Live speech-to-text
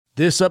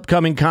This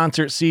upcoming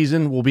concert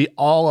season will be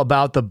all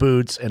about the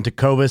boots, and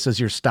Tecovas is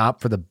your stop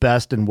for the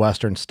best in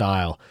Western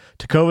style.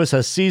 Tecovas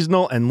has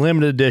seasonal and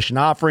limited edition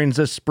offerings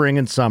this spring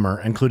and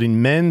summer,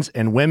 including men's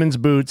and women's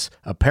boots,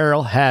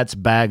 apparel, hats,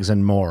 bags,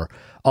 and more.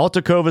 All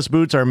Tecovas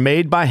boots are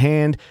made by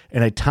hand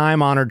in a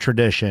time-honored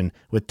tradition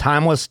with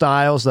timeless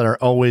styles that are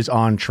always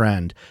on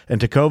trend. And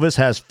Tecovas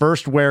has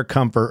first wear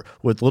comfort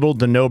with little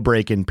to no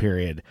break-in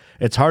period.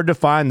 It's hard to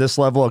find this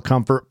level of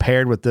comfort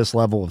paired with this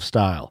level of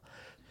style.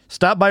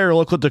 Stop by your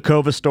local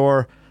Tecovas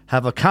store,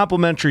 have a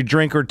complimentary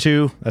drink or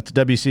two, that's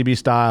WCB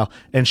style,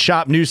 and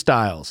shop new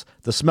styles.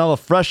 The smell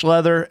of fresh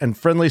leather and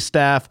friendly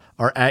staff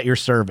are at your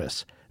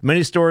service.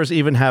 Many stores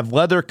even have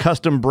leather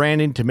custom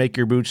branding to make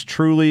your boots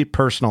truly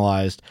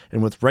personalized.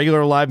 And with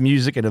regular live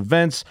music and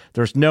events,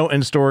 there's no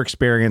in-store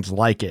experience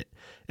like it.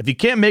 If you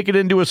can't make it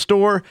into a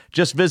store,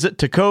 just visit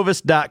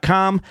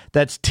tecovas.com.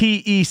 That's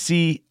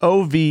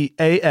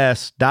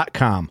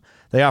TECOVAS.com.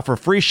 They offer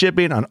free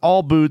shipping on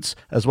all boots,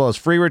 as well as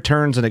free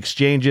returns and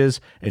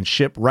exchanges, and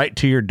ship right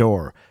to your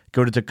door.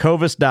 Go to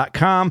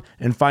tecovas.com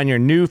and find your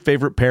new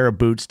favorite pair of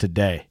boots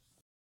today.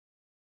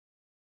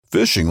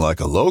 Fishing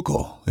like a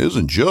local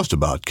isn't just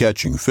about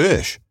catching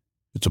fish.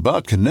 It's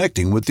about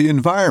connecting with the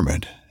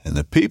environment and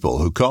the people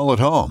who call it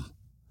home.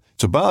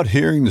 It's about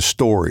hearing the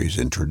stories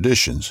and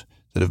traditions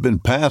that have been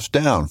passed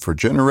down for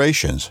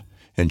generations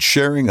and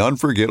sharing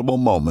unforgettable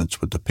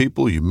moments with the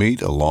people you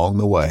meet along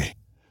the way.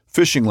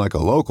 Fishing like a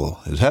local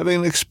is having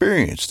an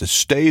experience that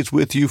stays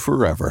with you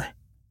forever.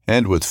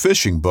 And with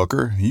Fishing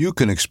Booker, you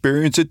can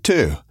experience it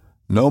too,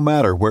 no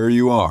matter where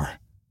you are.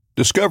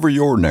 Discover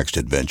your next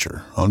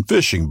adventure on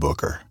Fishing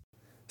Booker.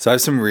 So I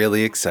have some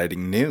really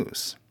exciting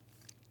news.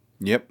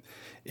 Yep,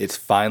 it's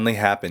finally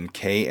happened.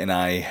 Kay and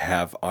I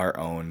have our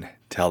own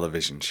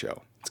television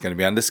show. It's going to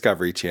be on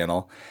Discovery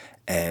Channel,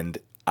 and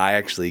I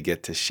actually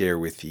get to share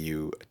with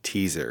you a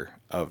teaser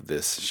of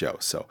this show.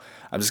 So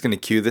I'm just going to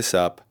cue this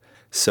up.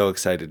 So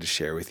excited to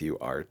share with you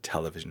our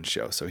television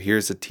show. So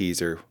here's a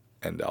teaser,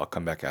 and I'll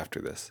come back after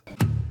this.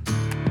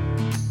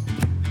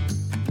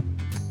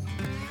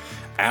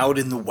 Out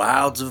in the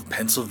wilds of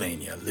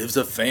Pennsylvania lives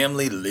a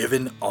family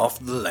living off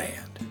the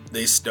land.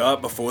 They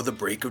start before the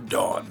break of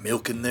dawn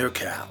milking their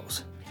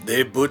cows.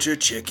 They butcher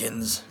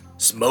chickens,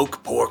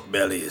 smoke pork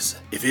bellies.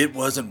 If it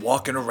wasn't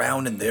walking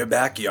around in their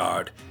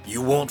backyard,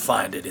 you won't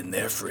find it in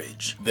their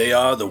fridge. They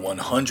are the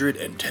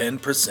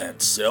 110%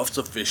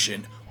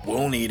 self-sufficient,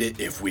 won't eat it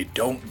if we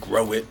don't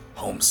grow it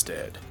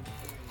homestead.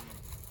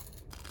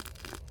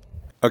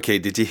 Okay,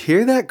 did you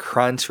hear that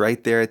crunch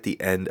right there at the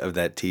end of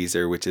that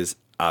teaser, which is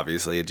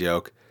obviously a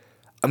joke?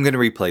 I'm going to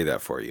replay that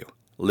for you.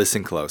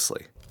 Listen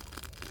closely.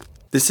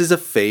 This is a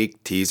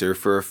fake teaser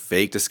for a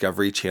fake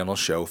Discovery Channel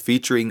show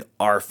featuring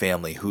our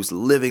family who's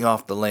living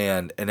off the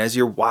land. And as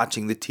you're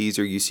watching the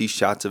teaser, you see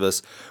shots of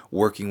us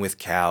working with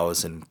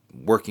cows and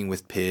working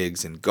with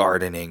pigs and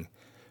gardening.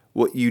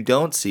 What you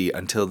don't see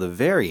until the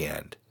very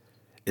end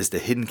is the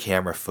hidden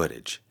camera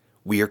footage.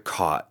 We are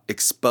caught,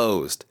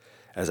 exposed,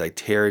 as I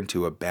tear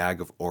into a bag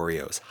of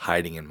Oreos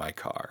hiding in my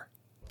car.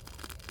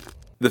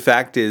 The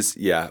fact is,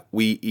 yeah,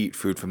 we eat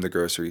food from the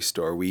grocery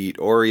store. We eat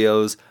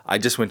Oreos. I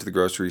just went to the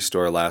grocery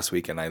store last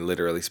week and I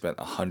literally spent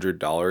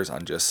 $100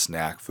 on just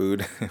snack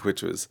food,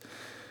 which was,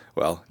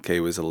 well, Kay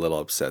was a little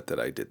upset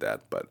that I did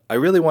that, but I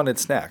really wanted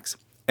snacks.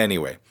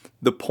 Anyway,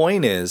 the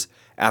point is,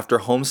 after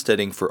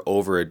homesteading for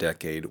over a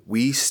decade,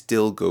 we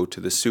still go to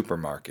the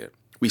supermarket.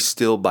 We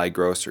still buy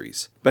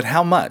groceries. But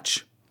how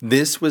much?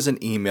 This was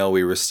an email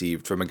we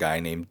received from a guy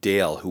named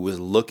Dale who was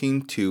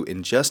looking to,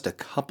 in just a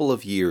couple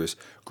of years,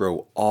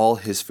 grow all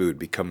his food,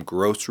 become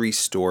grocery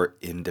store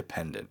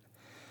independent.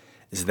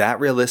 Is that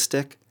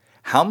realistic?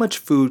 How much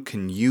food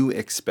can you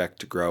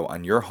expect to grow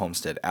on your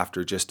homestead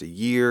after just a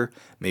year,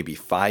 maybe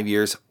 5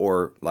 years,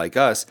 or like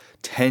us,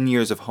 10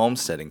 years of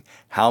homesteading?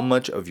 How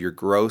much of your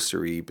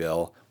grocery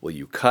bill will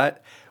you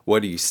cut?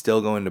 What are you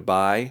still going to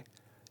buy?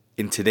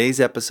 In today's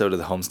episode of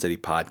the Homesteady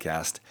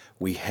Podcast,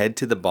 we head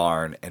to the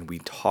barn and we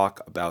talk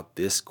about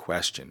this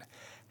question.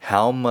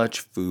 How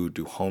much food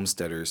do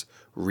homesteaders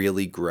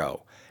really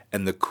grow?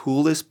 And the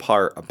coolest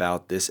part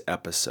about this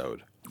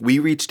episode, we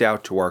reached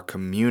out to our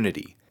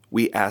community.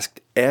 We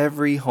asked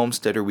every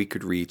homesteader we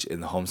could reach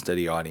in the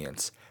Homesteady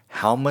audience,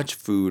 how much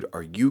food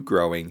are you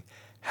growing?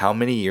 How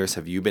many years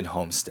have you been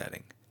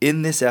homesteading?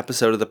 In this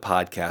episode of the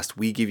podcast,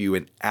 we give you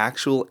an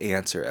actual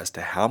answer as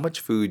to how much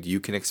food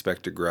you can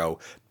expect to grow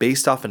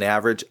based off an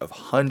average of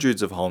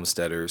hundreds of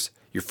homesteaders.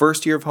 Your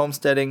first year of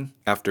homesteading,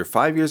 after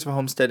 5 years of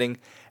homesteading,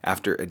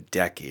 after a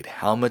decade,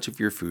 how much of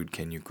your food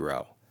can you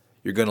grow?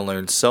 You're going to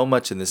learn so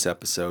much in this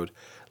episode.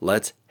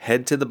 Let's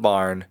head to the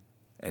barn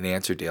and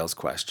answer Dale's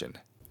question.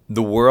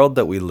 The world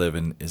that we live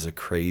in is a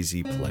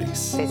crazy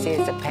place. This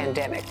is a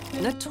pandemic.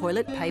 And a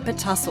toilet paper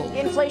tussle.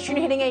 Inflation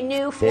hitting a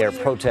new... They're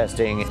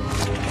protesting.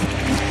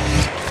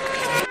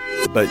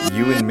 But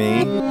you and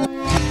me,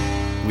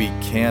 we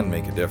can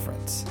make a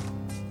difference.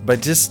 By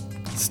just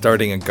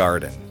starting a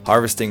garden,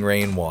 harvesting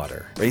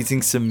rainwater,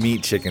 raising some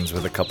meat chickens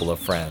with a couple of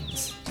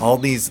friends. All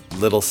these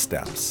little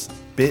steps,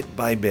 bit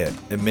by bit,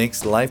 it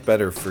makes life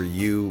better for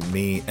you,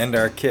 me, and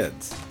our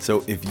kids.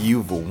 So if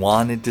you've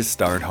wanted to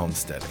start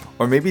homesteading,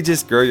 or maybe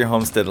just grow your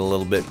homestead a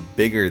little bit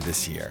bigger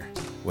this year,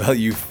 well,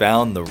 you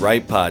found the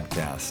right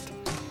podcast.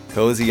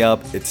 Cozy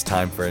up, it's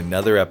time for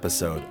another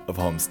episode of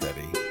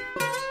Homesteading.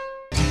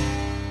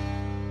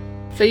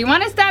 So you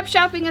want to stop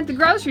shopping at the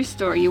grocery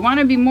store. You want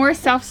to be more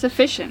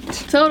self-sufficient.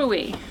 So do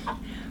we.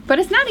 But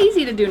it's not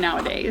easy to do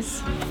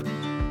nowadays.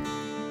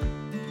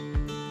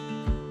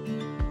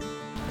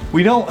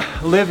 We don't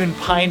live in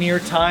pioneer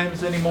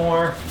times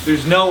anymore.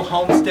 There's no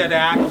Homestead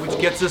Act, which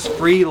gets us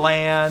free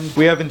land.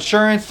 We have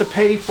insurance to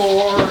pay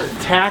for,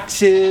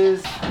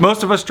 taxes.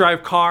 Most of us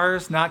drive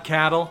cars, not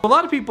cattle. A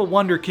lot of people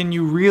wonder, can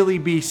you really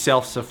be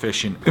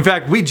self-sufficient? In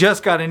fact, we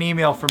just got an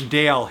email from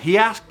Dale. He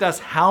asked us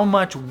how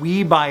much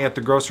we buy at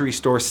the grocery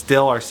store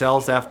still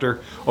ourselves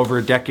after over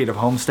a decade of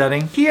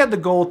homesteading. He had the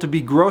goal to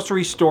be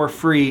grocery store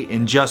free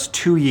in just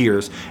 2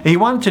 years, and he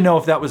wanted to know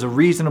if that was a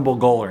reasonable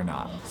goal or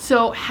not.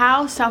 So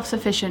how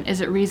self-sufficient is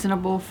it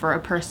reasonable for a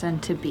person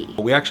to be?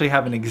 We actually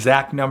have an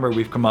exact number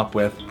we've come up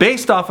with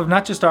based off of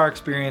not just our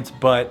experience,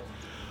 but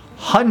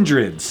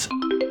hundreds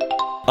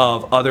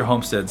of other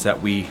homesteads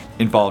that we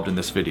involved in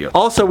this video.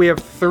 Also, we have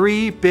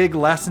 3 big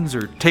lessons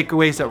or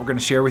takeaways that we're going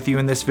to share with you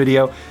in this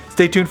video.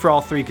 Stay tuned for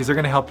all 3 because they're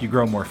going to help you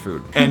grow more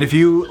food. And if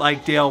you,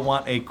 like Dale,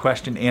 want a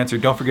question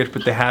answered, don't forget to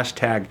put the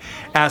hashtag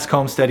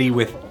AskHomesteady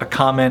with a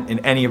comment in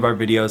any of our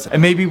videos,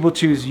 and maybe we'll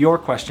choose your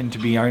question to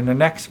be in the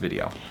next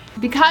video.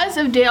 Because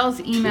of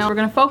Dale's email, we're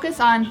going to focus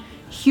on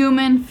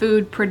human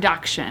food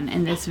production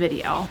in this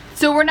video.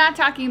 So we're not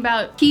talking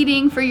about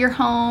heating for your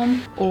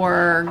home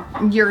or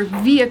your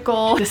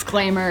vehicle.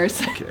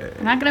 Disclaimers. Okay.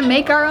 We're not gonna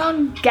make our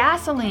own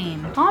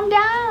gasoline. Calm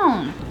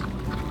down.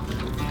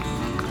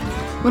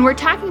 When we're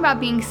talking about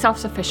being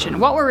self-sufficient,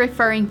 what we're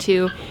referring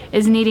to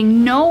is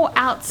needing no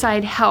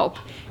outside help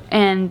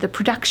in the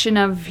production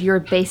of your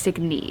basic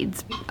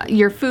needs,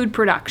 your food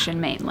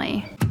production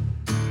mainly.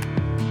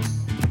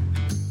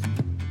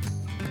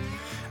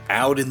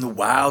 Out in the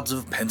wilds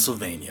of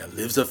Pennsylvania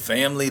lives a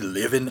family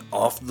living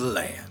off the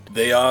land.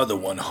 They are the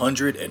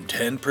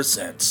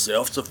 110%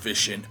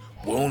 self-sufficient,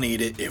 won't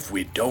eat it if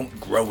we don't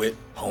grow it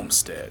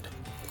homestead.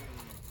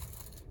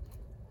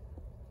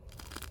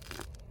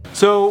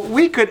 So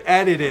we could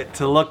edit it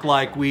to look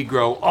like we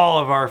grow all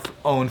of our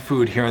own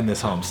food here in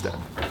this homestead.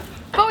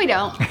 But we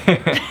don't.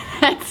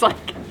 It's like,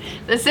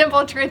 the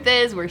simple truth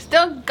is we're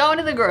still going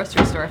to the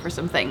grocery store for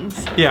some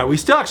things. Yeah, we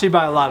still actually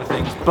buy a lot of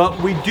things, but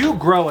we do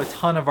grow a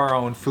ton of our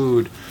own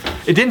food.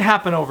 It didn't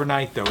happen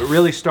overnight though. It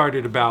really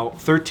started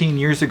about 13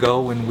 years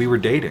ago when we were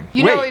dating.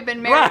 You know we've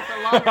been married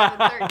for longer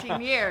than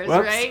 13 years,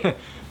 right?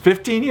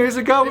 15 years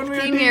ago when we were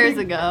dating? 15 years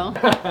ago.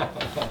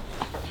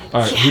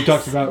 All right, who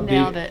talks about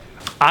nailed it.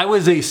 I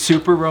was a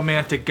super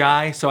romantic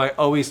guy, so I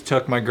always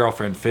took my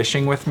girlfriend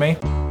fishing with me.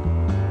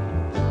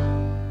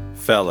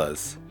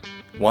 Fellas,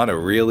 want to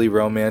really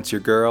romance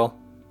your girl?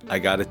 I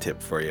got a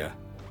tip for you.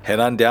 Head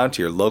on down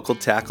to your local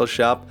tackle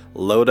shop,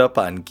 load up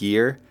on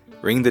gear,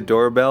 ring the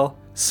doorbell,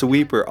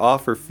 sweep her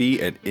off her feet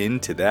and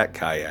into that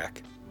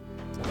kayak.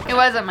 It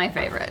wasn't my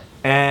favorite.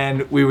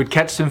 And we would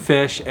catch some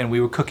fish and we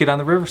would cook it on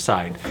the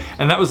riverside.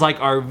 And that was like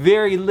our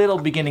very little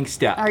beginning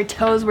step. Our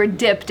toes were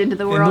dipped into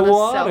the world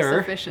of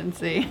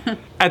self-sufficiency.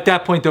 At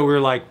that point though, we were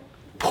like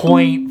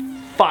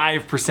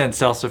 0.5%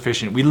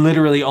 self-sufficient. We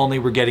literally only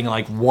were getting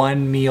like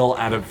 1 meal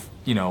out of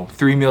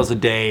 3 meals a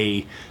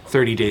day,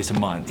 30 days a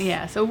month.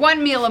 Yeah, so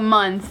 1 meal a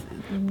month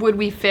would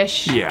we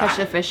fish, catch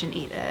the fish and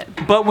eat it.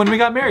 But when we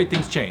got married,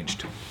 things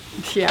changed.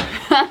 Yeah,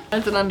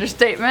 that's an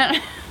understatement.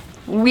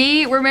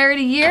 We were married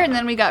a year and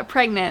then we got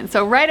pregnant.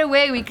 So right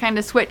away we kind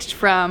of switched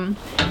from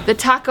the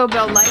Taco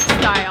Bell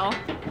lifestyle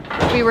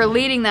we were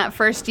leading that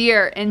first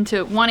year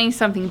into wanting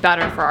something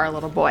better for our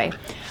little boy.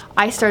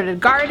 I started a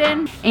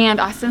garden and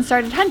Austin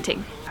started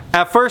hunting.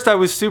 At first I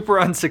was super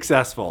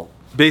unsuccessful.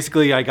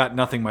 Basically, I got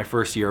nothing my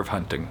first year of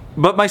hunting.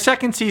 But my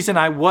second season,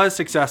 I was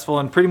successful,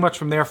 and pretty much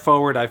from there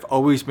forward, I've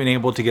always been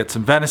able to get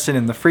some venison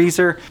in the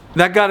freezer.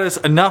 That got us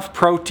enough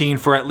protein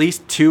for at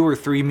least 2 or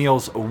 3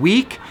 meals a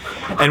week.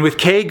 And with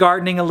Kay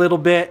gardening a little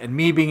bit and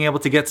me being able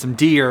to get some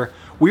deer,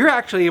 we were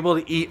actually able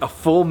to eat a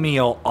full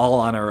meal all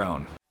on our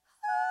own.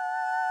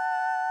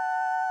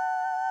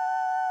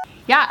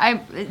 Yeah,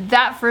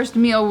 that first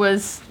meal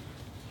was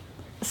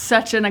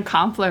such an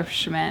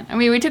accomplishment. I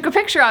mean, we took a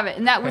picture of it,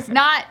 and that was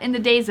not in the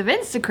days of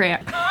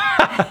Instagram.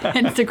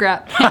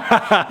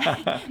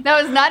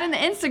 That was not in the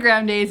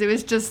Instagram days. It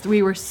was just,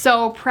 we were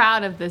so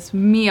proud of this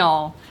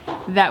meal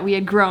that we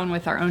had grown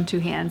with our own 2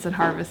 hands and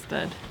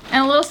harvested.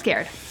 And a little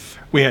scared.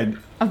 We had...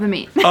 of the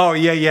meat. Oh,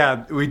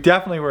 yeah. We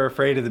definitely were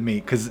afraid of the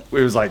meat because it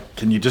was like,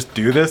 can you just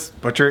do this?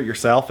 Butcher it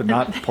yourself and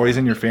not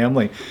poison your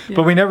family? Yeah.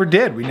 But we never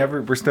did.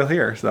 We're still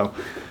here, so...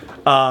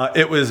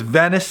 it was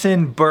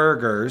venison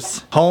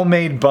burgers,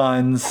 homemade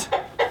buns,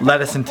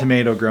 lettuce and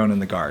tomato grown in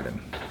the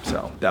garden.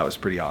 So that was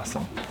pretty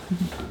awesome.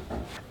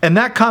 And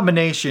that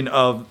combination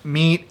of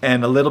meat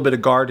and a little bit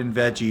of garden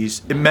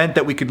veggies, it meant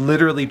that we could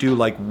literally do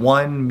like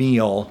 1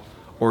 meal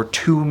or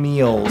 2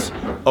 meals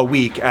a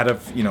week out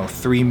of,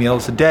 3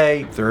 meals a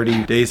day,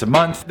 30 days a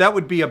month. That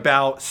would be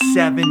about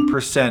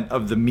 7%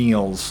 of the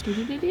meals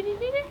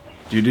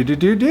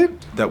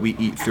that we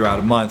eat throughout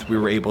a month we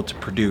were able to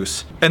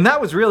produce. And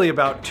that was really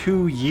about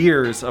 2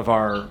 years of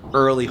our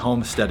early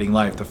homesteading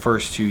life. The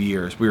first 2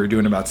 years we were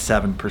doing about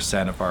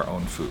 7% of our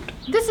own food.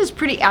 This is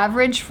pretty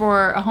average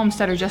for a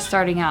homesteader just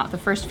starting out the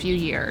first few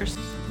years.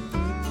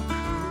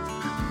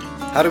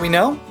 How do we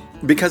know?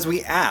 Because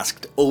we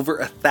asked. Over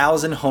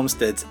 1,000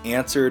 homesteads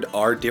answered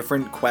our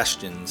different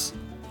questions,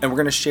 and we're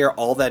going to share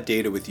all that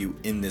data with you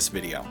in this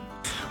video.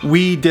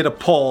 We did a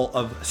poll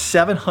of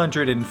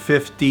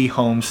 750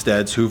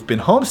 homesteads who've been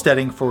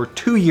homesteading for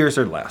 2 years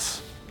or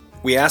less.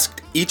 We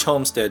asked each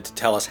homestead to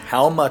tell us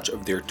how much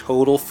of their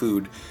total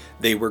food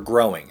they were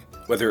growing,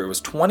 whether it was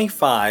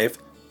 25,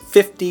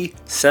 50,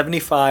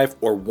 75,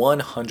 or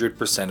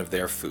 100% of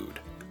their food.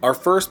 Our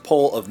first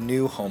poll of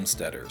new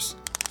homesteaders.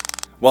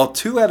 While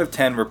 2 out of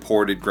 10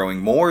 reported growing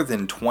more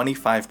than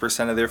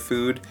 25% of their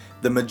food,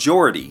 the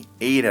majority,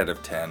 8 out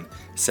of 10,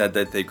 said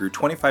that they grew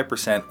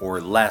 25%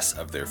 or less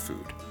of their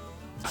food.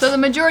 So the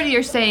majority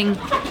are saying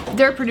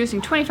they're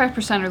producing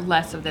 25% or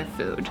less of their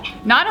food.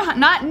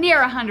 Not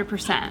near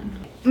 100%.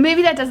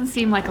 Maybe that doesn't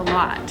seem like a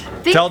lot.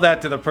 Tell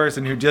that to the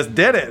person who just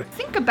did it.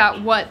 Think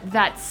about what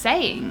that's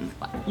saying.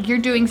 You're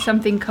doing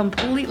something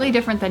completely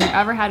different than you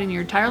ever had in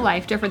your entire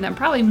life, different than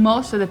probably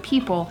most of the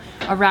people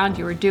around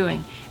you are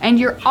doing. And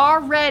you're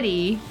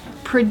already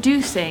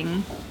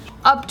producing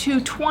up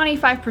to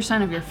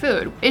 25% of your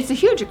food. It's a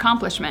huge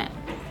accomplishment.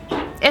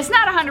 It's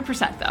not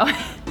 100% though.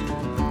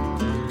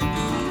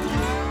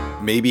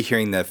 Maybe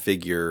hearing that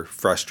figure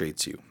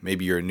frustrates you.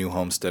 Maybe you're a new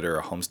homesteader,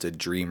 a homestead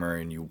dreamer,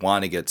 and you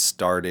want to get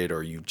started,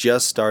 or you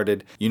just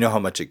started. You know how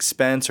much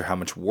expense or how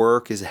much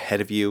work is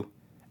ahead of you.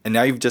 And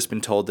now you've just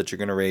been told that you're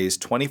going to raise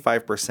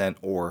 25%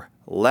 or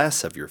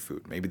less of your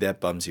food. Maybe that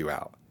bums you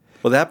out.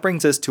 Well, that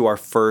brings us to our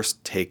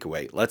first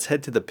takeaway. Let's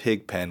head to the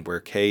pig pen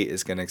where Kay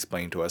is going to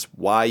explain to us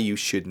why you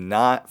should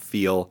not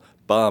feel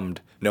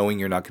bummed knowing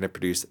you're not going to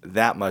produce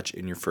that much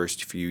in your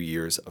first few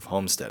years of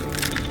homesteading.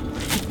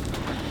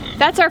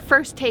 That's our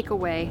first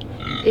takeaway,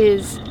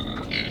 is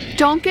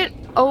don't get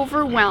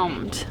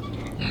overwhelmed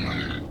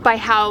by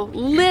how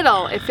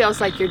little it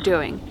feels like you're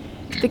doing.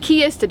 The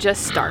key is to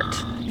just start.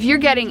 If you're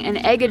getting an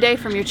egg a day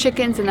from your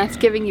chickens and that's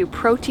giving you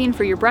protein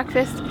for your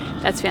breakfast,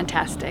 that's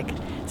fantastic.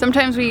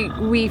 Sometimes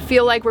we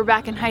feel like we're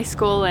back in high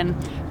school and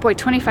boy,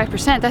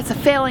 25%, that's a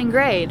failing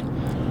grade.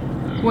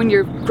 When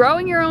you're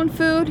growing your own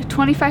food,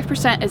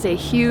 25% is a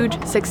huge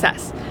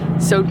success.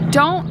 So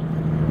don't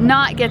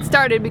not get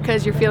started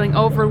because you're feeling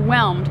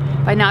overwhelmed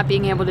by not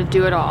being able to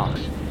do it all.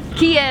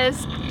 Key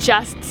is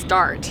just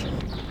start.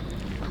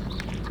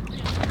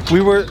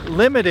 We were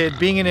limited,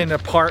 being in an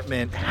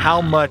apartment,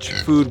 how much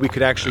food we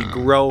could actually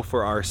grow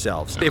for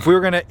ourselves. If we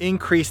were going to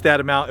increase that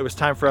amount, it was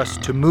time for us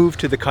to move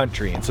to the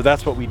country, and so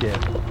that's what we did.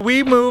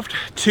 We moved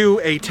to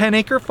a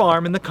 10-acre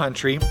farm in the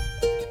country,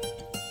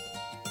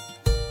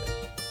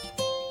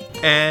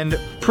 and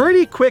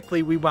pretty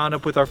quickly we wound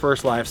up with our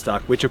first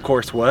livestock, which of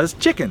course was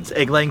chickens,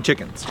 egg-laying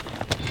chickens.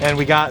 And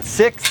we got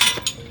 6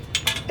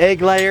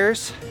 egg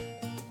layers.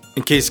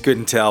 In case you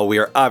couldn't tell, we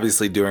are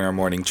obviously doing our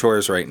morning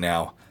chores right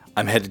now.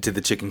 I'm headed to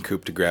the chicken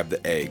coop to grab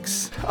the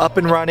eggs. Up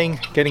and running,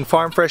 getting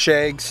farm fresh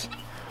eggs.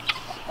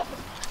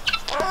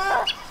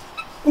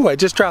 Ooh, I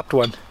just dropped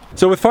one.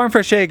 So with farm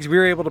fresh eggs, we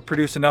were able to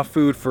produce enough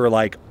food for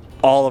like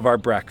all of our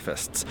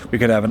breakfasts. We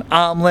could have an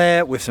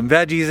omelet with some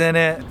veggies in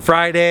it,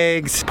 fried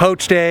eggs,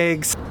 poached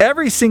eggs.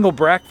 Every single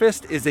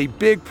breakfast is a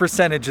big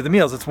percentage of the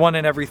meals. It's 1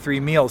 in every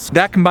 3 meals.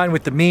 That combined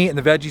with the meat and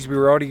the veggies we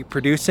were already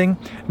producing,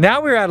 now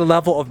we're at a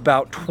level of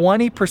about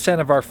 20%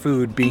 of our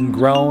food being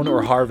grown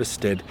or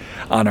harvested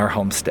on our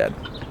homestead.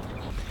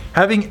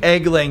 Having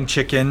egg-laying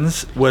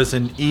chickens was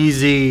an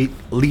easy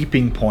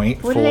leaping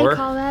point What do they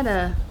call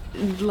that?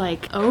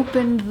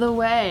 Opened the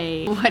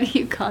way. What do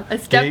you call it? A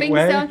stepping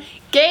stone?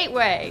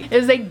 Gateway. It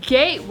was a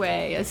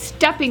gateway, a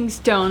stepping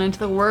stone into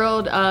the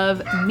world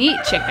of meat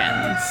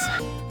chickens.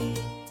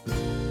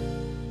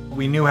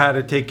 We knew how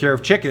to take care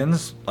of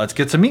chickens. Let's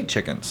get some meat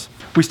chickens.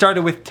 We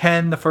started with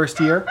 10 the first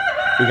year.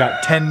 We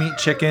got 10 meat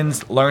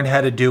chickens, learned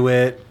how to do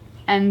it.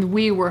 And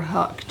we were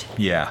hooked.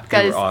 Yeah,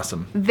 they were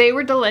awesome. They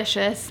were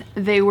delicious,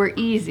 they were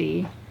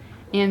easy,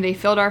 and they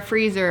filled our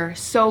freezer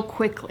so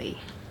quickly.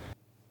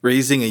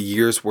 Raising a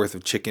year's worth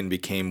of chicken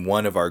became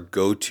one of our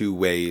go-to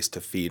ways to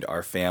feed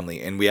our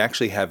family, and we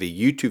actually have a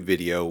YouTube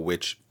video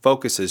which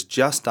focuses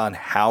just on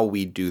how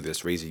we do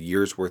this, raise a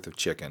year's worth of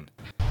chicken.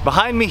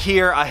 Behind me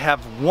here, I have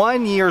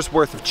 1 year's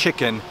worth of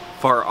chicken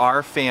for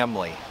our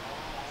family.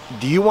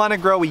 Do you want to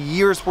grow a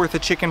year's worth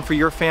of chicken for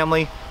your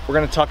family? We're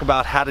going to talk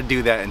about how to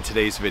do that in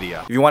today's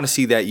video. If you want to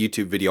see that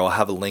YouTube video, I'll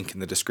have a link in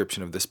the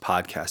description of this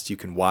podcast. You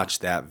can watch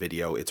that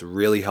video. It's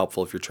really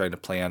helpful if you're trying to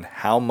plan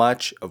how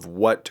much of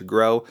what to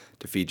grow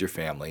to feed your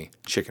family,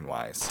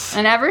 chicken-wise.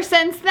 And ever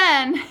since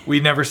then, we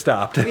never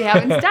stopped. We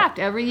haven't stopped.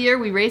 Every year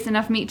we raise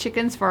enough meat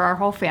chickens for our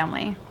whole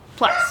family.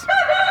 Plus.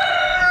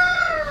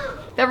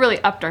 that really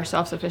upped our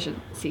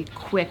self-sufficiency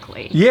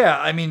quickly.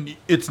 Yeah, I mean,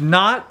 it's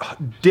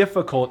not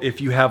difficult if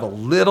you have a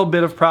little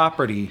bit of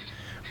property,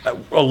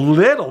 a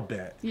little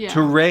bit,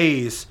 to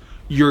raise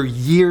your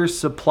year's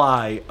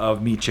supply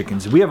of meat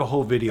chickens. We have a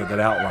whole video that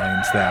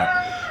outlines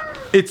that.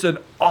 It's an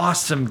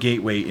awesome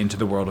gateway into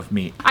the world of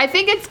meat. I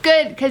think it's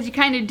good because you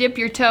kind of dip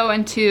your toe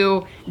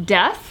into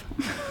death.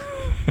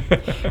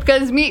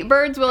 Because meat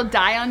birds will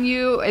die on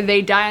you.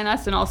 They die on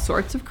us in all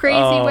sorts of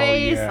crazy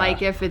ways. Yeah.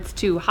 Like if it's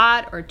too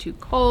hot or too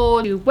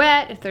cold, too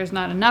wet, if there's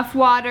not enough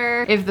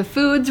water, if the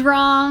food's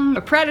wrong,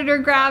 a predator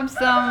grabs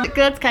them.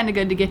 That's kind of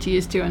good to get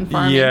used to in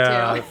farming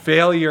too.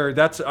 Failure,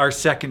 that's our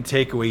second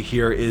takeaway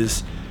here,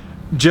 is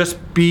just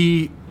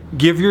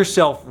give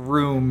yourself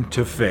room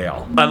to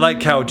fail. I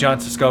like how John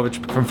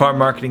Siskovich from Farm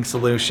Marketing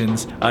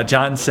Solutions,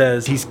 John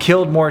says he's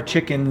killed more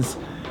chickens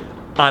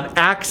on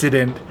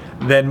accident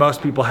than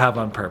most people have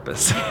on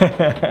purpose.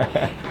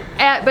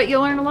 But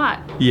you'll learn a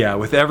lot. Yeah,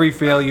 with every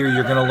failure,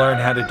 you're gonna learn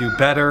how to do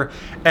better.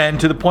 And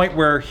to the point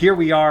where here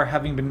we are,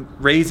 having been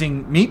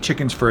raising meat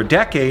chickens for a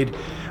decade,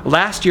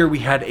 last year we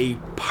had a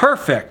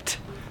perfect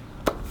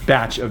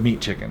batch of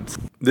meat chickens.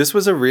 This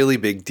was a really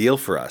big deal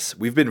for us.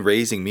 We've been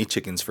raising meat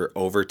chickens for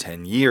over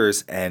 10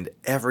 years, and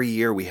every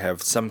year we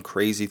have some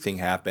crazy thing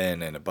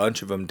happen and a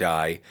bunch of them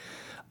die,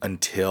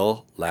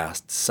 until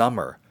last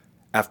summer.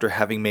 After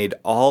having made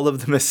all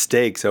of the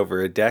mistakes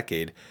over a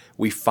decade,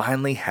 we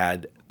finally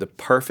had the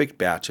perfect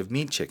batch of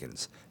meat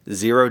chickens.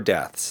 0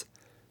 deaths.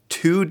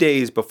 2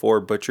 days before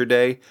Butcher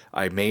Day,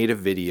 I made a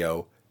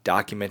video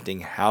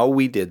documenting how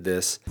we did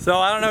this. So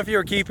I don't know if you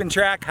were keeping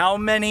track how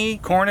many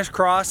Cornish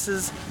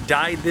crosses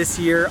died this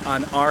year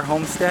on our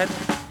homestead.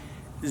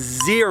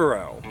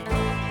 0.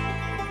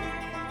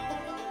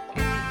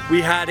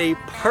 We had a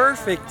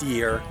perfect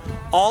year.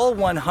 All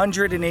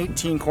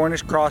 118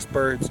 Cornish cross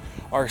birds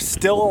are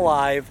still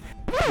alive.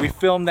 We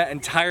filmed that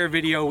entire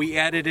video, we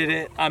edited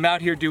it. I'm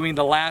out here doing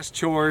the last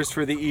chores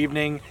for the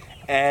evening,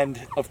 and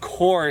of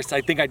course,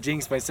 I think I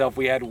jinxed myself,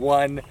 we had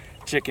 1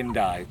 chicken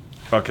die.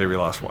 Okay, we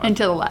lost 1.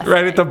 Until the last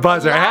Right day. at the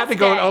buzzer. I had to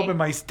go and Last day. open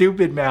my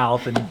stupid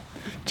mouth and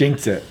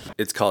jinx it.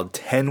 It's called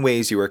 10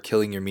 Ways You Are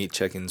Killing Your Meat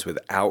Chickens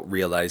Without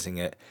Realizing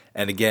It.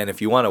 And again,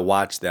 if you want to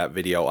watch that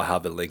video, I'll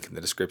have the link in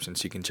the description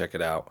so you can check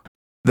it out.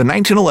 The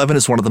 1911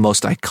 is one of the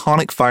most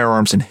iconic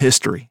firearms in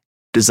history.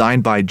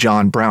 Designed by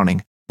John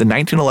Browning, the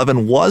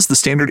 1911 was the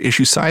standard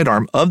issue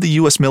sidearm of the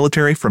U.S.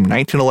 military from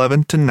 1911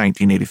 to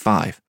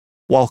 1985.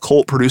 While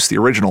Colt produced the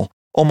original,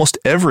 almost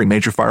every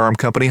major firearm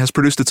company has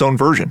produced its own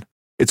version.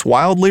 It's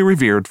wildly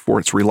revered for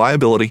its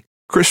reliability,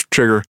 crisp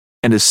trigger,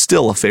 and is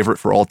still a favorite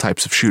for all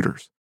types of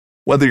shooters.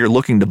 Whether you're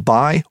looking to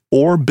buy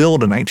or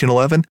build a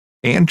 1911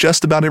 and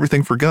just about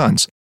everything for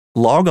guns,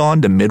 log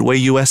on to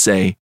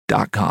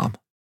MidwayUSA.com.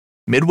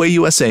 Midway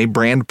USA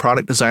brand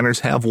product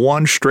designers have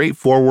one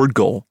straightforward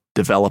goal: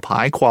 develop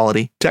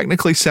high-quality,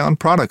 technically sound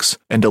products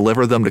and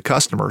deliver them to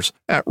customers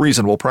at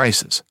reasonable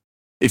prices.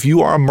 If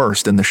you are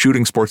immersed in the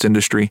shooting sports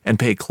industry and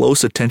pay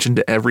close attention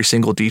to every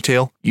single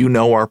detail, you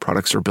know our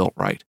products are built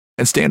right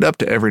and stand up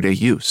to everyday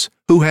use.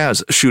 Who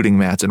has shooting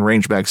mats and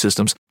range bag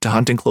systems to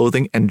hunting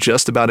clothing and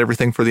just about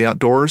everything for the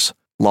outdoors?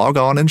 Log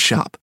on and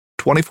shop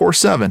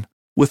 24/7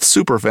 with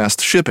super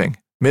fast shipping.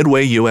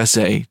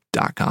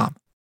 MidwayUSA.com.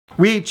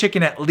 We eat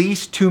chicken at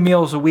least 2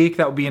 meals a week.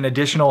 That would be an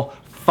additional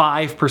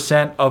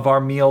 5% of our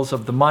meals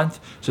of the month.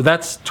 So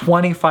that's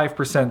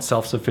 25%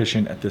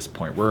 self-sufficient at this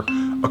point. We're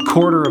a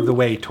quarter of the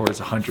way towards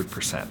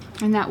 100%.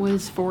 And that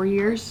was 4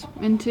 years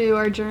into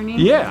our journey?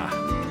 Yeah.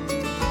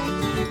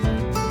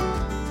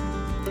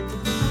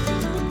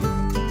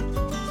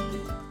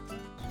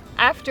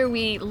 After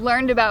we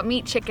learned about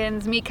meat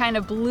chickens, meat kind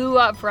of blew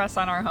up for us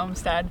on our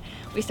homestead.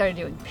 We started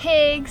doing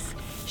pigs,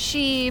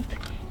 sheep,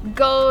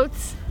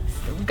 goats,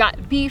 we've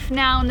got beef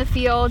now in the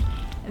field.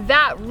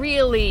 That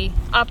really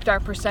upped our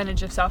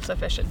percentage of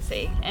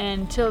self-sufficiency,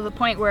 and to the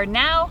point where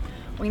now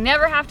we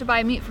never have to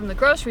buy meat from the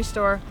grocery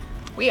store.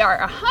 We are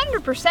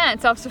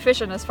 100%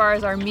 self-sufficient as far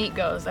as our meat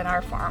goes at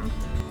our farm.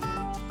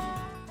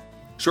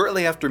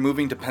 Shortly after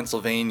moving to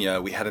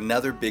Pennsylvania, we had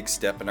another big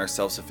step in our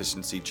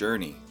self-sufficiency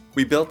journey.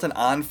 We built an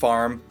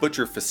on-farm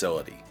butcher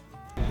facility.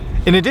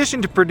 In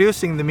addition to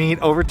producing the meat,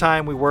 over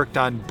time we worked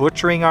on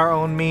butchering our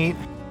own meat,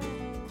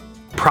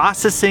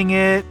 processing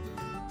it,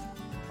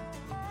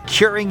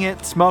 curing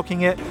it,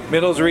 smoking it.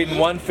 Middle's reading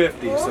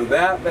 150, so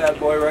that bad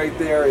boy right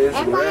there is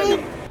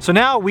ready. So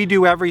now we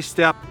do every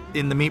step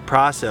in the meat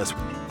process.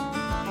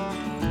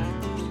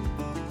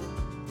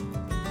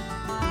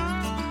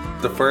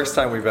 The first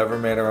time we've ever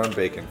made our own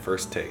bacon,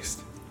 first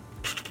taste.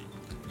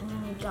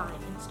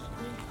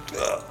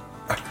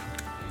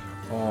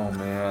 Oh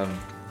man.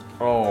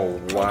 Oh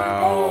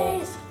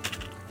wow.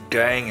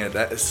 Dang it,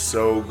 that is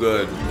so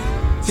good.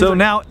 So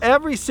now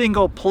every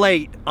single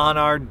plate on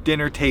our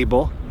dinner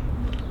table,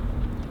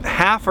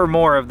 half or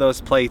more of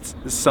those plates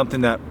is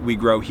something that we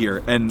grow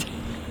here. And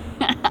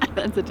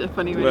That's such a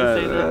funny way to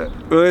say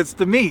that. well, it's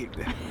the meat.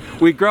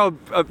 We grow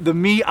the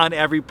meat on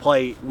every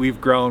plate we've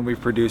grown, we've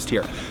produced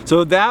here.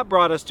 So that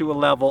brought us to a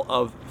level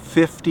of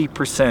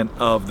 50%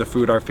 of the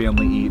food our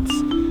family eats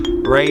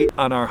Right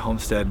on our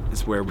homestead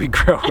is where we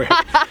grow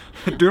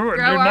it.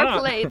 Grow our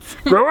plates.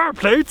 Grow our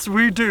plates,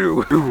 we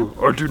do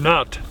or do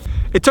not.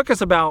 It took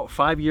us about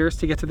 5 years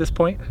to get to this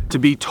point. To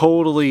be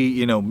totally,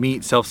 you know,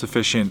 meat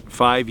self-sufficient,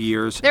 5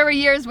 years. There were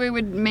years we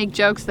would make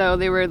jokes though.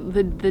 They were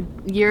the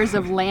years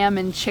of lamb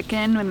and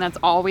chicken when that's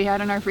all we had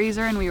in our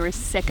freezer and we were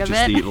sick of it.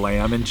 Just eat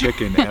lamb and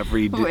chicken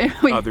every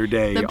other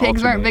day. The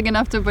pigs weren't big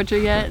enough to butcher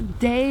yet.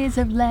 Days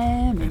of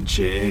lamb and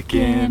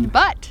chicken.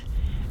 But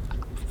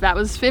that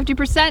was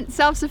 50%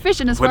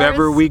 self-sufficient as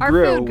whatever far as we our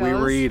grew, food goes. we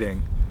were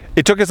eating.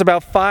 It took us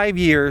about 5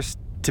 years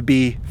to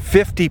be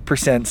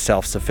 50%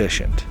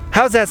 self-sufficient.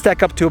 How's that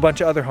stack up to a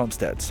bunch of other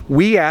homesteads?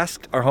 We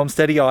asked our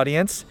homesteading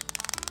audience.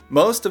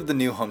 Most of the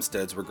new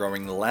homesteads were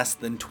growing less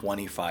than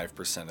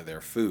 25% of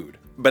their food.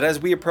 But as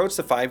we approach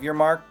the 5-year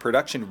mark,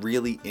 production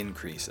really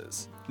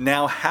increases.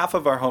 Now half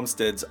of our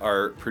homesteads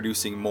are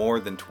producing more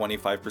than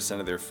 25%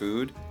 of their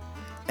food,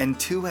 and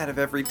 2 out of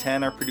every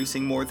 10 are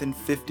producing more than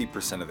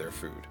 50% of their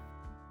food.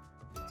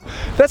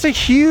 That's a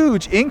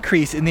huge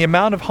increase in the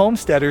amount of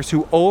homesteaders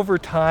who over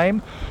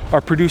time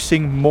are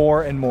producing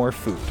more and more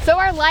food. So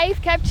our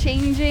life kept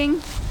changing.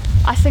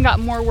 Austin got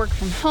more work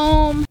from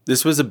home.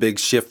 This was a big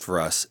shift for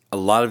us. A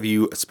lot of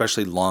you,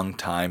 especially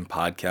long-time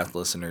podcast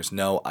listeners,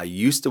 know I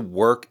used to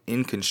work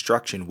in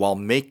construction while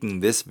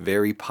making this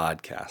very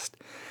podcast.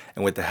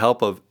 And with the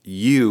help of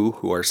you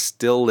who are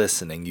still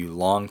listening, you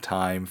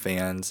long-time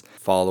fans,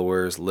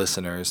 followers,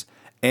 listeners,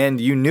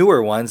 and you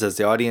newer ones, as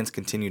the audience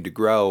continued to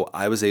grow,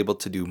 I was able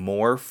to do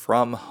more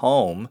from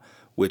home,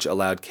 which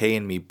allowed Kay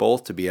and me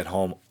both to be at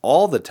home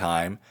all the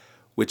time,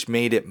 which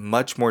made it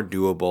much more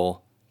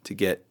doable to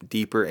get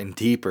deeper and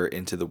deeper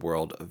into the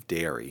world of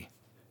dairy.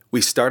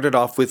 We started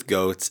off with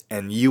goats,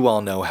 and you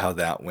all know how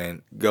that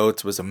went.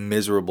 Goats was a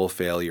miserable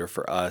failure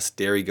for us.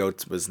 Dairy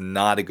goats was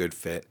not a good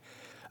fit.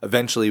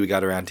 Eventually, we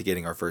got around to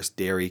getting our first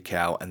dairy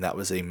cow, and that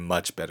was a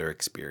much better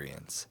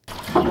experience.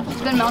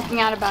 We've been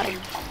milking out about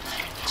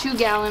 2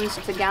 gallons.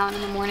 It's a gallon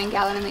in the morning,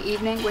 gallon in the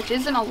evening, which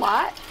isn't a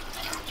lot,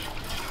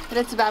 but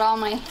it's about all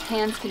my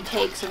hands can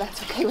take, so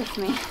that's okay with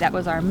me. That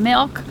was our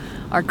milk,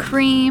 our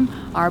cream,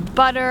 our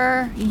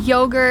butter,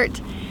 yogurt.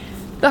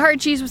 The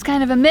hard cheese was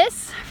kind of a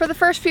miss for the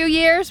first few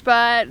years,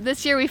 but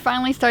this year we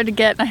finally started to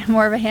get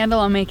more of a handle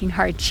on making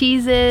hard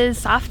cheeses,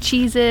 soft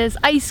cheeses,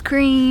 ice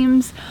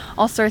creams,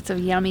 all sorts of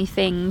yummy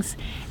things,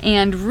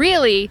 and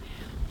really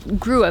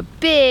grew a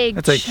big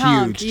That's a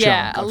chunk. huge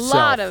Yeah, chunk a of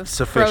lot of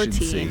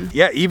self-sufficiency. protein.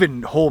 Yeah,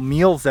 even whole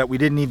meals that we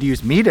didn't need to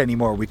use meat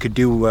anymore. We could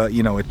do,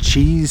 you know, a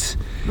cheese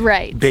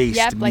Right. based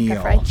Yep, like meal.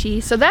 a fried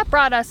cheese. So that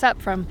brought us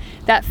up from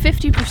that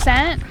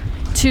 50%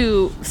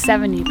 to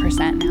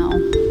 70% now.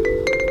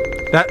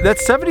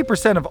 That's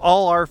 70% of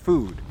all our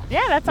food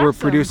Yeah, that's we're awesome.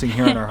 producing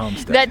here on our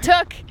homestead. That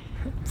took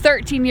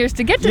 13 years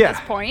to get to Yeah.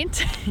 this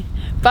point,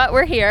 but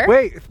we're here.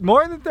 Wait,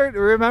 more than 30,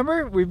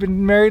 remember? We've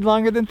been married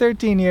longer than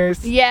 13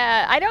 years.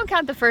 Yeah, I don't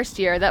count the first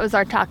year. That was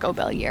our Taco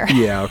Bell year.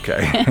 Yeah,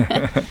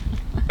 okay.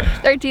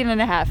 13 and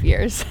a half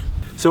years.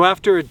 So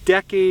after a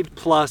decade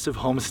plus of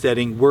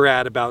homesteading, we're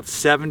at about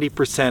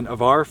 70%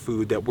 of our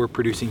food that we're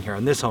producing here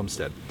on this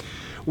homestead.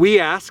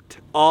 We asked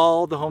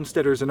all the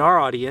homesteaders in our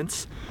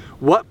audience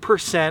what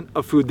percent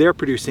of food they're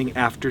producing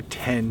after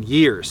 10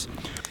 years.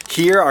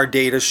 Here, our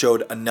data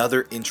showed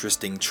another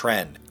interesting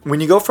trend.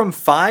 When you go from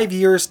 5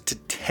 years to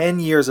 10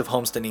 years of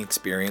homesteading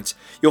experience,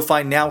 you'll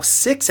find now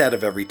 6 out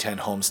of every 10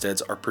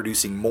 homesteads are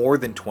producing more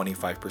than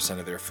 25%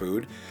 of their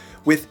food,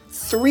 with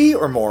 3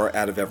 or more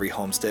out of every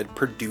homestead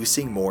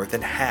producing more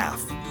than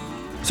half.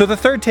 So the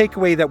third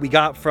takeaway that we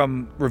got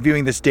from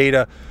reviewing this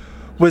data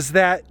was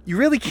that you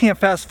really can't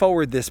fast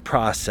forward this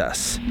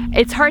process.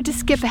 It's hard to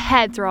skip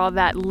ahead through all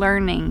that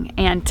learning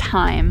and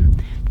time.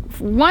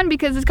 One,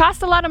 because it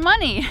costs a lot of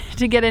money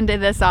to get into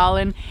this all,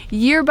 and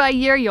year by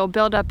year you'll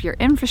build up your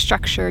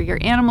infrastructure, your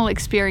animal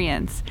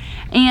experience,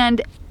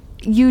 and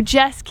you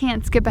just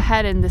can't skip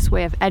ahead in this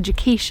way of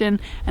education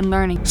and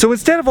learning. So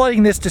instead of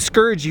letting this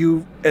discourage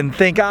you and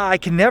think, I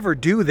can never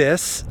do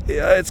this,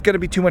 it's gonna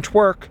be too much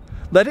work,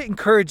 let it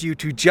encourage you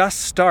to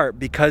just start,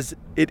 because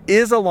it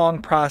is a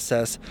long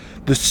process.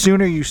 The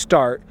sooner you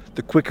start,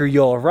 the quicker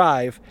you'll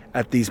arrive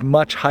at these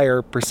much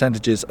higher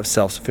percentages of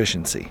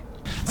self-sufficiency.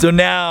 So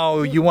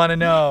now you want to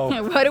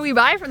know. What do we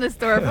buy from the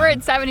store? If we're at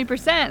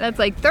 70%, that's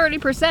like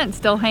 30%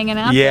 still hanging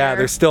out there. Yeah,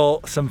 there's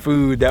still some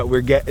food that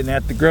we're getting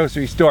at the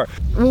grocery store.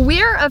 Well,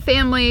 we're a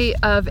family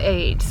of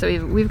 8,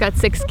 so we've got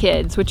 6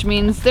 kids, which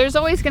means there's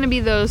always going to be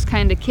those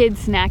kind of kid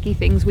snacky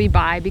things we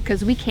buy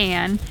because we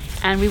can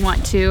and we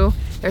want to.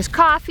 There's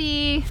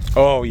coffee,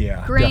 oh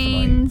yeah,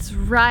 grains,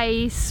 definitely.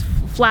 rice,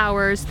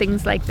 flours,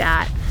 things like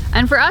that.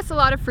 And for us, a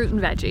lot of fruit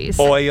and veggies.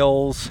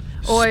 Oils,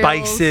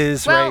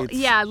 spices, well, right?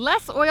 yeah,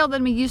 less oil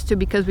than we used to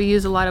because we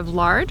use a lot of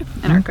lard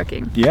in our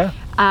cooking. Yeah.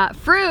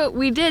 Fruit,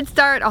 we did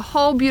start a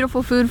whole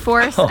beautiful food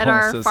forest at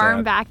our so farm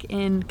sad. back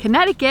in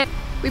Connecticut.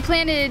 We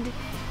planted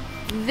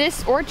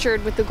this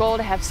orchard with the goal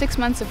to have 6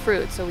 months of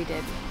fruit. So we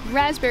did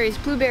raspberries,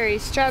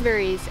 blueberries,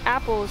 strawberries,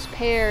 apples,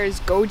 pears,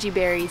 goji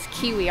berries,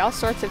 kiwi, all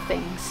sorts of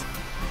things.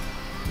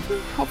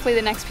 Hopefully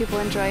the next people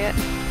enjoy it.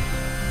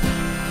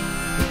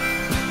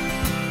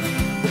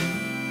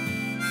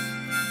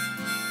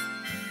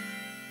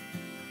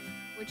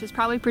 which is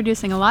probably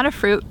producing a lot of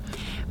fruit,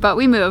 but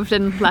we moved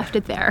and left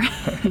it there.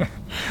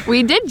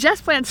 We did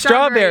just plant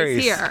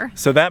strawberries here.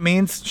 So that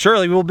means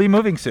surely we'll be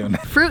moving soon.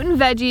 Fruit and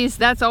veggies,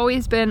 that's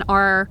always been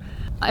our,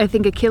 I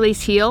think,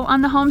 Achilles heel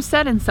on the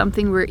homestead, and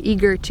something we're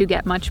eager to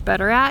get much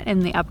better at in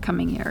the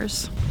upcoming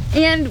years.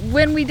 And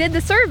when we did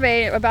the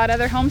survey about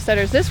other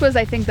homesteaders, this was,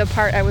 I think, the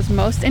part I was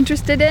most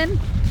interested in.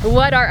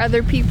 What are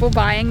other people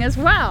buying as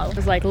well? It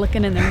was like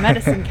looking in their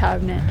medicine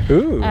cabinet.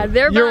 Ooh,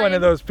 you're one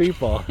of those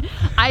people.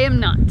 I am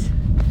not.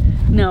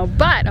 No,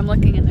 but I'm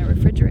looking in the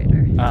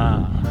refrigerator.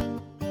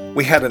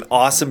 We had an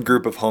awesome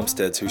group of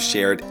homesteads who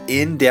shared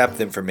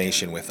in-depth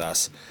information with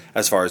us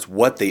as far as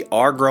what they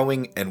are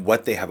growing and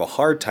what they have a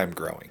hard time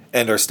growing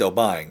and are still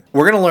buying.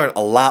 We're going to learn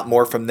a lot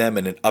more from them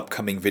in an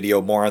upcoming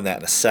video, more on that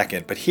in a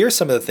second, but here's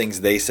some of the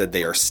things they said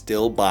they are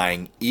still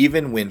buying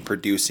even when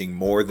producing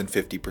more than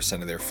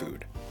 50% of their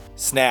food.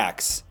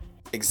 Snacks,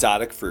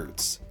 exotic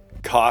fruits,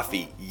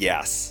 coffee,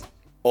 yes,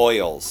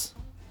 oils,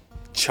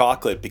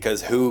 chocolate,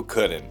 because who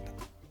couldn't?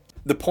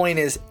 The point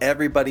is,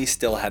 everybody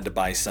still had to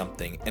buy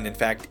something, and in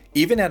fact,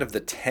 even out of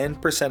the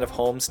 10% of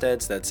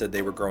homesteads that said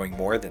they were growing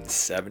more than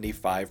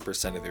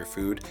 75% of their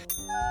food,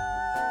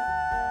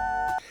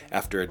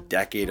 after a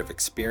decade of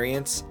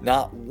experience,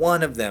 not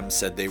one of them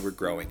said they were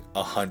growing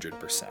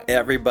 100%.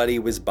 Everybody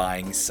was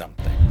buying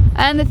something.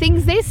 And the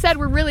things they said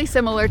were really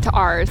similar to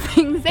ours.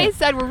 Things they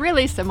said were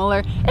really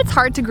similar. It's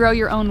hard to grow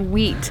your own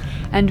wheat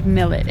and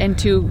millet and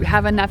to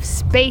have enough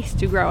space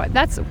to grow it.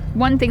 That's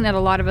one thing that a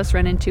lot of us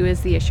run into,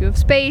 is the issue of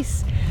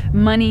space,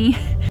 money.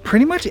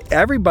 Pretty much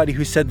everybody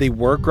who said they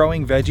were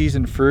growing veggies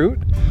and fruit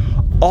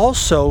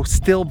also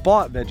still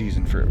bought veggies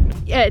and fruit.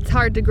 Yeah, it's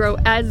hard to grow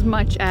as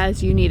much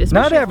as you need.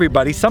 Not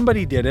everybody,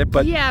 somebody did it,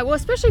 but... Yeah, well,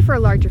 especially for a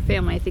larger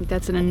family, I think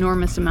that's an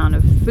enormous amount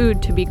of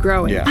food to be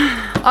growing.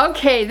 Yeah.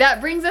 Okay,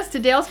 that brings us to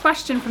Dale's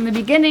question from the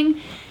beginning.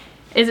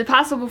 Is it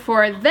possible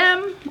for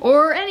them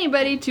or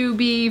anybody to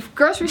be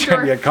grocery store?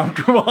 Trying to get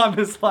comfortable on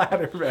this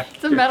ladder, man.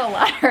 It's a metal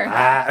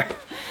ladder.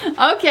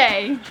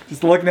 Okay.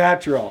 Just look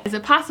natural. Is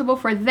it possible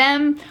for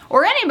them,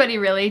 or anybody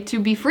really, to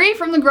be free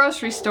from the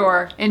grocery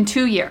store in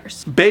 2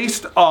 years?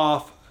 Based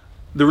off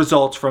the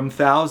results from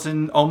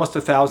almost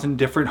 1,000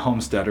 different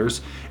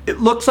homesteaders, it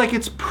looks like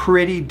it's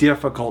pretty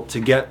difficult to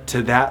get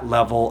to that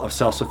level of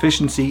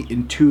self-sufficiency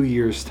in 2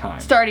 years'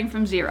 time. Starting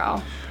from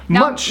zero.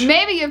 Now,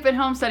 maybe you've been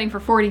homesteading for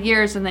 40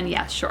 years and then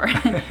yes, sure.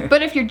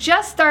 But if you're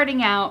just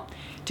starting out,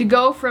 to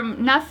go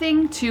from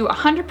nothing to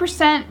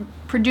 100%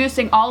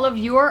 producing all of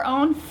your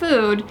own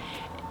food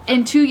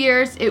in 2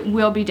 years, it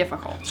will be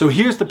difficult. So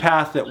here's the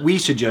path that we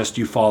suggest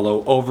you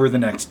follow over the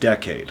next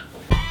decade.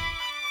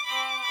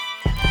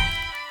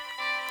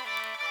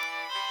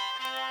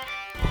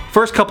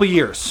 First couple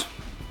years,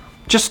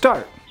 just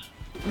start.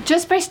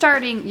 Just by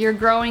starting, you're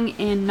growing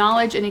in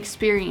knowledge and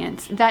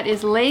experience. That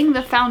is laying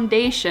the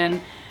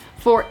foundation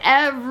for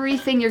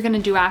everything you're gonna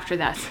do after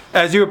that.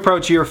 As you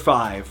approach year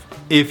 5,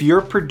 if you're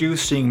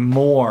producing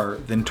more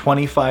than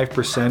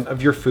 25%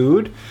 of your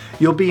food,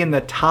 you'll be in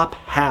the top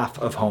half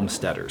of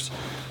homesteaders.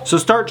 So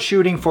start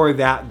shooting for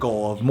that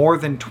goal of more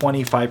than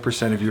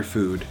 25% of your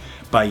food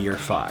by year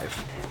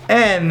 5.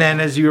 And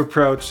then as you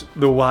approach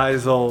the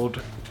wise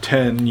old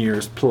 10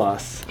 years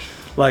plus,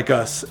 like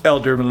us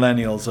elder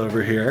millennials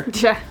over here.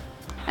 Yeah.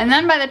 And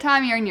then by the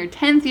time you're in your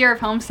 10th year of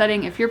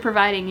homesteading, if you're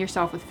providing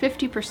yourself with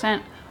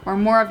 50% or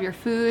more of your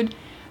food,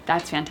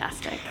 that's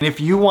fantastic. And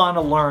if you want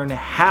to learn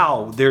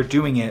how they're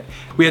doing it,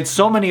 we had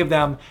so many of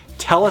them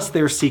tell us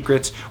their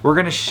secrets. We're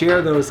going to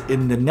share those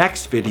in the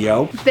next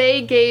video.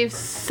 They gave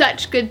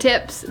such good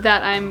tips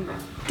that I'm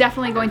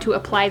definitely going to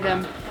apply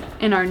them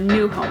in our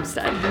new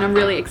homestead, and I'm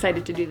really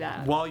excited to do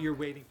that. While you're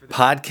waiting for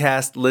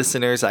Podcast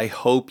listeners, I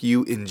hope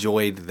you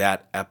enjoyed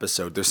that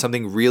episode. There's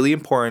something really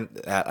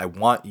important that I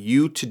want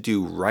you to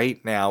do right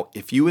now.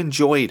 If you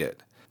enjoyed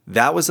it,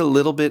 that was a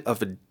little bit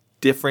of a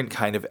different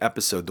kind of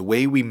episode. The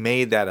way we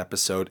made that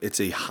episode, it's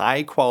a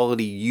high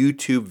quality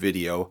YouTube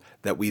video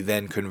that we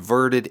then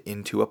converted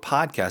into a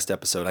podcast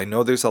episode. I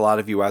know there's a lot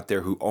of you out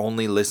there who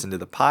only listen to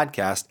the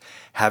podcast,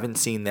 haven't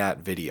seen that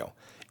video.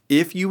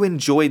 If you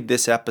enjoyed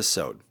this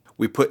episode,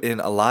 we put in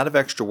a lot of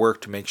extra work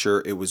to make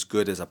sure it was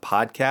good as a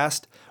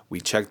podcast.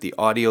 We checked the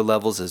audio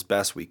levels as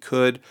best we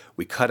could.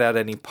 We cut out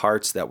any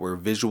parts that were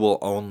visual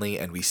only,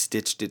 and we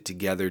stitched it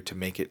together to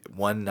make it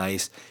one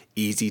nice,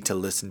 easy to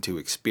listen to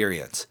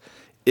experience.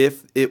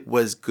 If it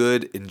was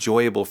good,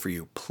 enjoyable for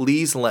you,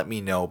 please let me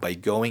know by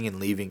going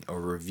and leaving a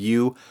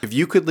review. If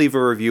you could leave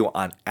a review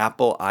on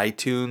Apple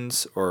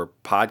iTunes or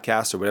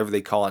podcasts or whatever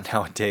they call it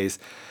nowadays,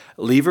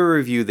 leave a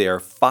review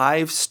there.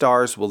 5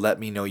 stars will let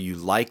me know you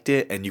liked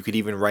it, and you could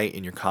even write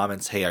in your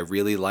comments, hey, I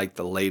really liked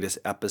the latest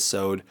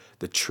episode,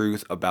 The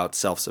Truth About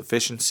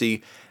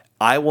Self-Sufficiency.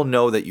 I will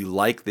know that you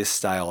like this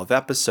style of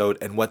episode,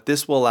 and what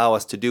this will allow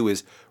us to do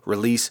is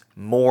release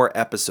more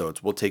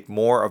episodes. We'll take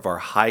more of our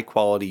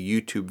high-quality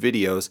YouTube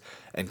videos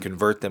and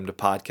convert them to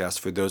podcasts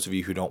for those of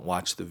you who don't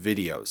watch the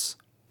videos.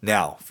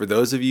 Now, for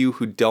those of you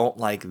who don't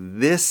like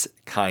this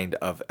kind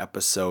of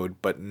episode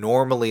but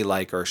normally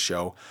like our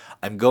show,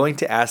 I'm going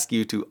to ask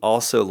you to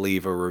also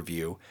leave a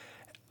review.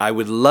 I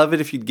would love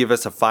it if you'd give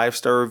us a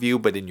 5-star review,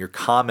 but in your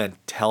comment,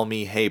 tell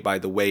me, hey, by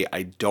the way,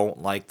 I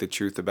don't like the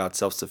Truth About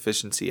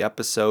Self-Sufficiency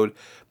episode.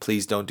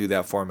 Please don't do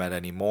that format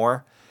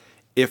anymore.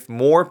 If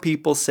more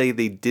people say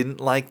they didn't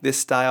like this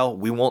style,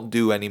 we won't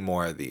do any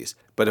more of these.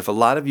 But if a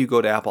lot of you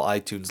go to Apple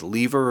iTunes,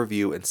 leave a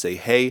review and say,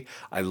 hey,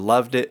 I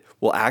loved it,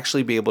 we'll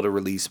actually be able to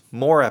release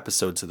more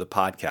episodes of the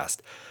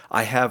podcast.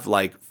 I have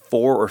like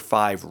 4 or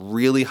 5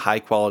 really high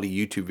quality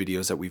YouTube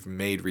videos that we've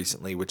made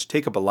recently, which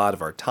take up a lot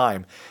of our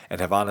time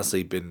and have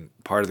honestly been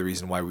part of the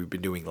reason why we've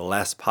been doing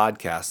less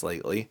podcasts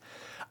lately.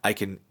 I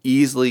can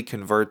easily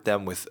convert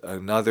them with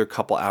another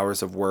couple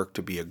hours of work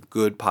to be a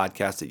good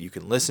podcast that you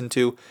can listen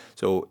to.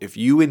 So if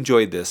you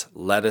enjoyed this,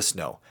 let us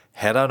know.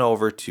 Head on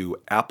over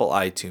to Apple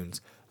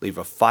iTunes, leave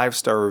a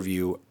 5-star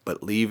review,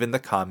 but leave in the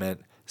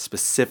comment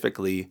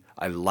specifically,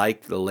 I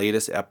liked the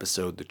latest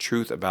episode, The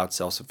Truth About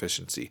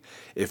Self-Sufficiency.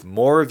 If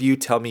more of you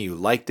tell me you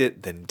liked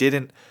it than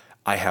didn't,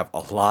 I have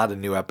a lot of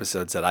new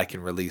episodes that I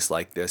can release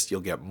like this.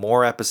 You'll get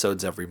more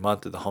episodes every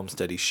month of the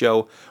Homesteady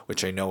Show,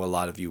 which I know a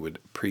lot of you would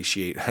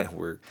appreciate.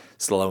 We're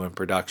slow in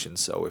production,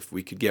 so if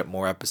we could get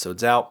more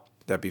episodes out,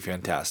 that'd be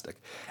fantastic.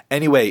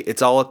 Anyway,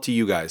 it's all up to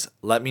you guys.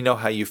 Let me know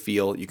how you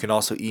feel. You can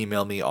also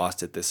email me,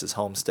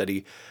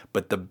 Aust@thisishomesteady,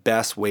 but the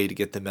best way to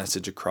get the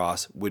message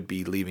across would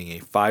be leaving a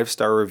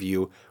 5-star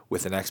review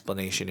with an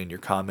explanation in your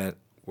comment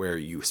where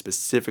you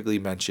specifically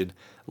mention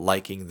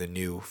liking the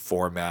new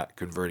format,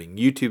 converting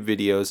YouTube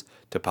videos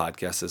to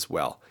podcasts as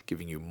well,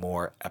 giving you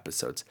more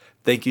episodes.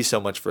 Thank you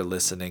so much for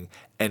listening.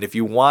 And if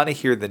you want to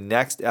hear the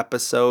next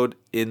episode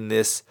in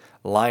this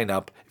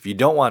lineup, if you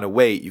don't want to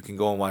wait, you can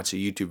go and watch a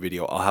YouTube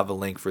video. I'll have a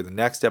link for the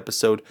next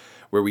episode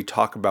where we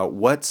talk about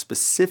what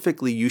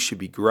specifically you should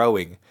be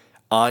growing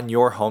on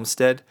your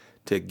homestead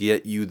to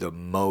get you the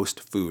most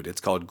food.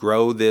 It's called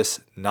Grow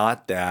This,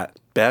 Not That,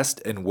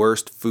 Best and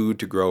Worst Food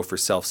to Grow for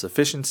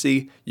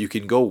Self-Sufficiency. You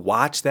can go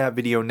watch that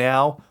video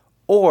now,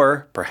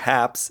 or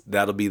perhaps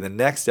that'll be the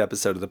next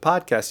episode of the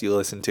podcast you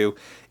listen to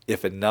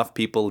if enough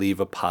people leave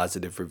a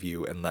positive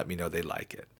review and let me know they like it.